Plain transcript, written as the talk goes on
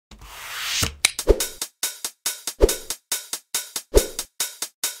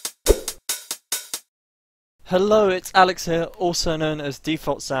Hello, it's Alex here, also known as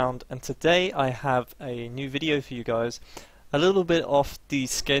Defaultsound, and today I have a new video for you guys. A little bit off the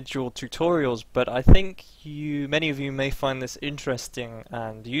scheduled tutorials, but I think many of you may find this interesting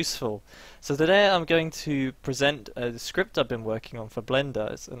and useful. So today I'm going to present a script I've been working on for Blender.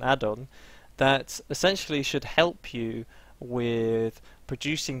 It's an add-on that essentially should help you with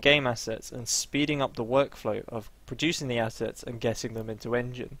producing game assets and speeding up the workflow of producing the assets and getting them into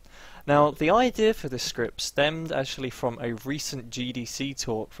Engine. Now, the idea for this script stemmed actually from a recent GDC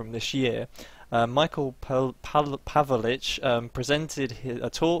talk from this year. Michael Pavlich presented a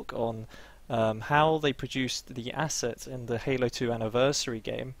talk on how they produced the assets in the Halo 2 Anniversary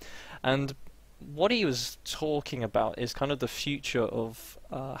game, and what he was talking about is kind of the future of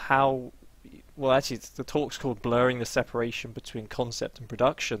how, well, actually the talk's called Blurring the Separation Between Concept and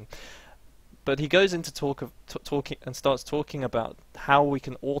Production, but he goes into talking and starts talking about how we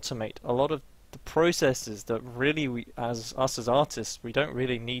can automate a lot of the processes that really we as artists we don't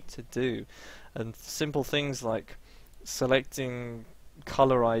really need to do, and simple things like selecting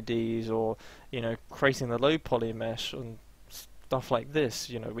color IDs or creating the low poly mesh and stuff like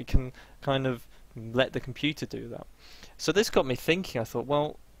this. We can kind of let the computer do that. So this got me thinking. I thought,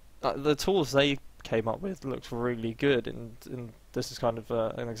 well, the tools they came up with looked really good, and this is kind of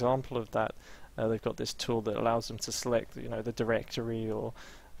an example of that. They've got this tool that allows them to select the directory, or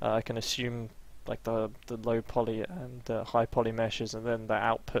I can assume like the low poly and high poly meshes, and then that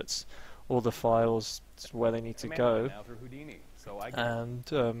outputs all the files to where they need to go. And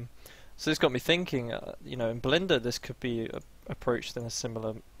so this got me thinking, in Blender this could be approached in a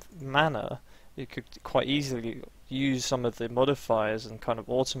similar manner. You could quite easily use some of the modifiers and kind of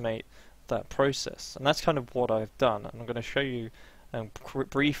automate that process, and that's kind of what I've done, and I'm going to show you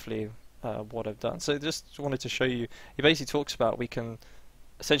briefly what I've done. So just wanted to show you, he basically talks about we can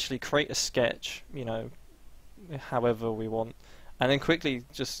essentially create a sketch, however we want, and then quickly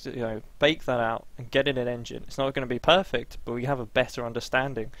just bake that out and get it in Engine. It's not going to be perfect, but we have a better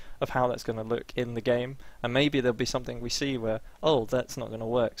understanding of how that's going to look in the game, and maybe there'll be something we see where, oh, that's not going to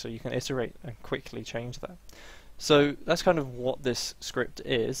work, so you can iterate and quickly change that. So that's kind of what this script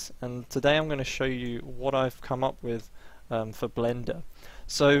is, and today I'm going to show you what I've come up with for Blender.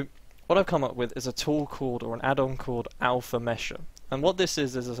 So what I've come up with is a tool called, or an add-on called, Alpha Mesher. And what this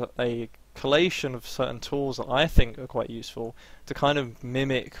is a collation of certain tools that I think are quite useful to kind of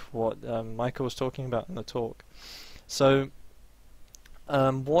mimic what Michael was talking about in the talk. So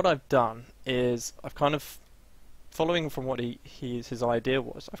what I've done is I've kind of, following from what his idea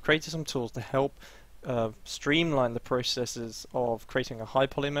was, I've created some tools to help streamline the processes of creating a high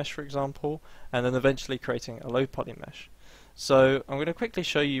poly mesh, for example, and then eventually creating a low poly mesh. So I'm going to quickly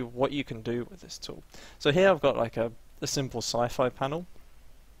show you what you can do with this tool. So here I've got like a simple sci-fi panel.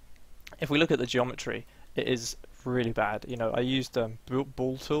 If we look at the geometry, it is really bad. I used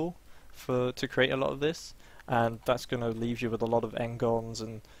Bool tool to create a lot of this, and that's going to leave you with a lot of n-gons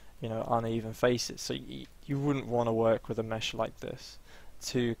and uneven faces. So you wouldn't want to work with a mesh like this.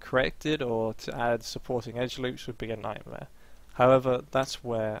 To correct it or to add supporting edge loops would be a nightmare. However, that's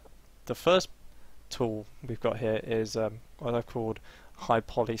where the first tool we've got here is what I've called high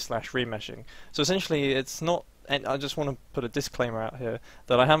poly / remeshing. So essentially it's not, and I just want to put a disclaimer out here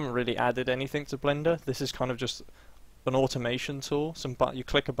that I haven't really added anything to Blender. This is kind of just an automation tool. You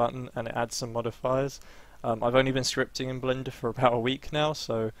click a button and it adds some modifiers. I've only been scripting in Blender for about a week now,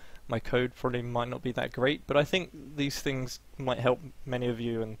 so my code probably might not be that great, but I think these things might help many of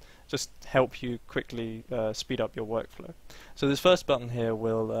you and just help you quickly speed up your workflow. So this first button here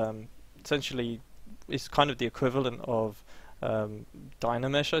will essentially is kind of the equivalent of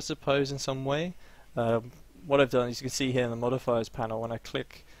Dynamesh, I suppose, in some way. What I've done is, you can see here in the modifiers panel, when I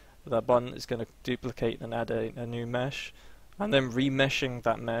click that button, it's going to duplicate and add a new mesh. And then remeshing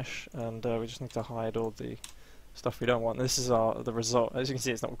that mesh, and we just need to hide all the stuff we don't want. This is the result. As you can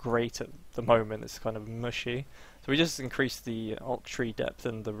see, it's not great at the moment. It's kind of mushy. So we just increase the octree depth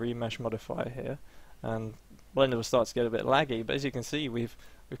and the remesh modifier here, and Blender will start to get a bit laggy. But as you can see, we've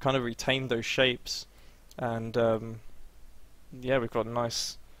kind of retained those shapes, and yeah, we've got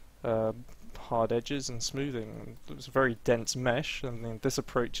nice hard edges and smoothing. It's a very dense mesh, and then this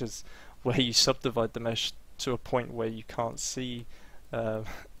approach is where you subdivide the mesh to a point where you can't see well,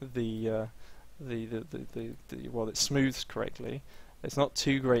 it smooths correctly. It's not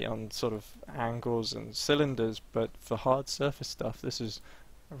too great on sort of angles and cylinders, but for hard surface stuff, this is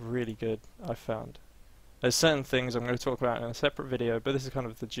really good, I found. There's certain things I'm going to talk about in a separate video, but this is kind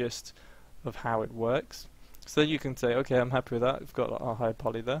of the gist of how it works. So then you can say, okay, I'm happy with that. We've got our high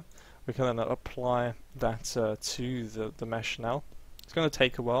poly there. We can then apply that to the mesh now. It's going to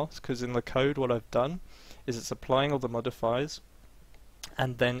take a while because in the code what I've done is it's applying all the modifiers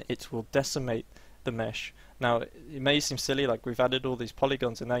and then it will decimate the mesh. Now it may seem silly, like we've added all these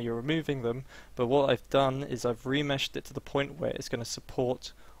polygons and now you're removing them, but what I've done is I've remeshed it to the point where it's going to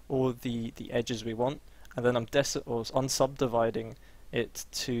support all the edges we want, and then I'm unsubdividing it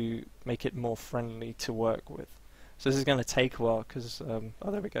to make it more friendly to work with. So this is going to take a while because,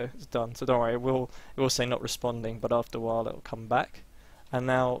 oh there we go, it's done. So don't worry, it will say not responding, but after a while it will come back. And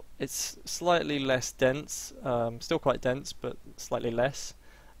now it's slightly less dense, still quite dense, but slightly less.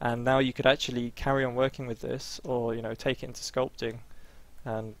 And now you could actually carry on working with this, or take it into sculpting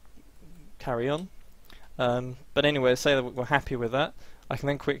and carry on. But anyway, say that we're happy with that. I can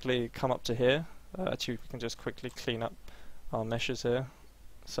then quickly come up to here. Actually, we can just quickly clean up our meshes here.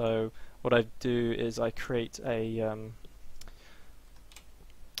 So what I do is I create a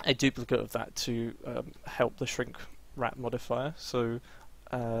duplicate of that to help the shrink wrap modifier. So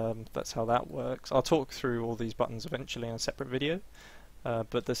that's how that works. I'll talk through all these buttons eventually in a separate video,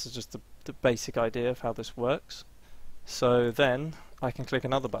 but this is just the basic idea of how this works. So then I can click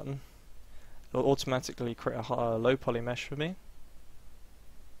another button. It'll automatically create a low poly mesh for me.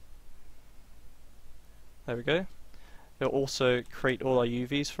 There we go. It'll also create all our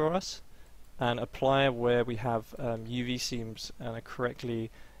UVs for us and apply where we have UV seams and correctly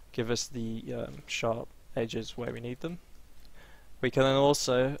give us the sharp edges where we need them. We can then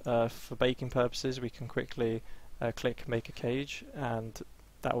also, for baking purposes, we can quickly click make a cage, and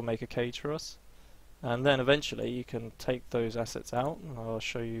that will make a cage for us. And then eventually you can take those assets out, and I'll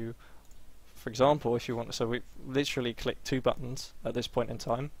show you, for example, if you want. So we've literally clicked 2 buttons at this point in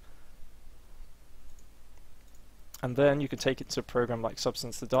time. And then you can take it to a program like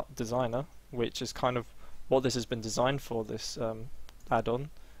Substance Designer, which is kind of what this has been designed for, this add-on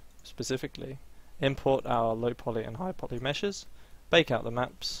specifically. Import our low poly and high poly meshes, bake out the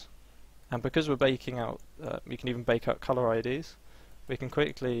maps, and because we're baking out, we can even bake out color IDs. We can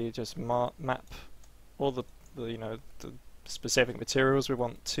quickly just map all the specific materials we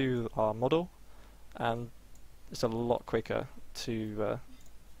want to our model, and it's a lot quicker to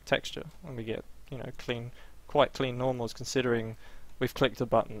texture, and we get quite clean normals, considering we've clicked a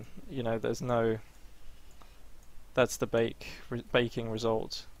button. There's no, that's the baking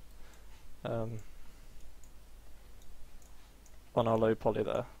result on our low poly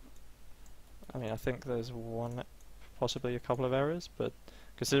there. I mean, I think there's possibly a couple of errors, but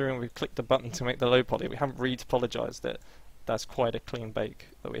considering we've clicked the button to make the low poly, we haven't retopologized it. That's quite a clean bake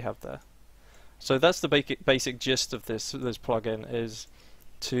that we have there. So that's the basic gist of this plugin, is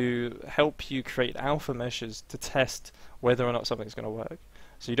to help you create alpha meshes to test whether or not something's going to work.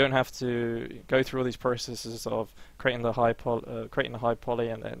 So you don't have to go through all these processes of creating the high poly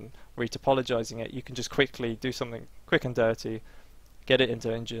and then retopologizing it. You can just quickly do something quick and dirty, get it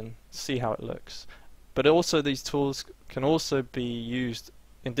into Engine, see how it looks. But also these tools can also be used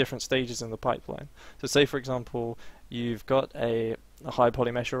in different stages in the pipeline. So say for example you've got a high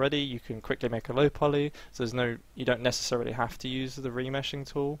poly mesh already, you can quickly make a low poly, so you don't necessarily have to use the remeshing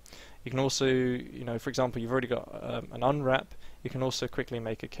tool. You can also, for example, you've already got an unwrap, you can also quickly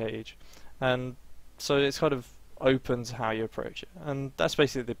make a cage. And so it's kind of opens how you approach it, and that's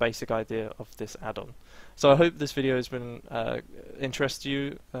basically the basic idea of this add-on. So I hope this video has been interest to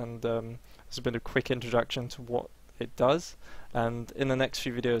you, and this has been a quick introduction to what it does, and in the next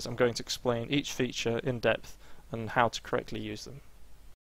few videos I'm going to explain each feature in depth and how to correctly use them.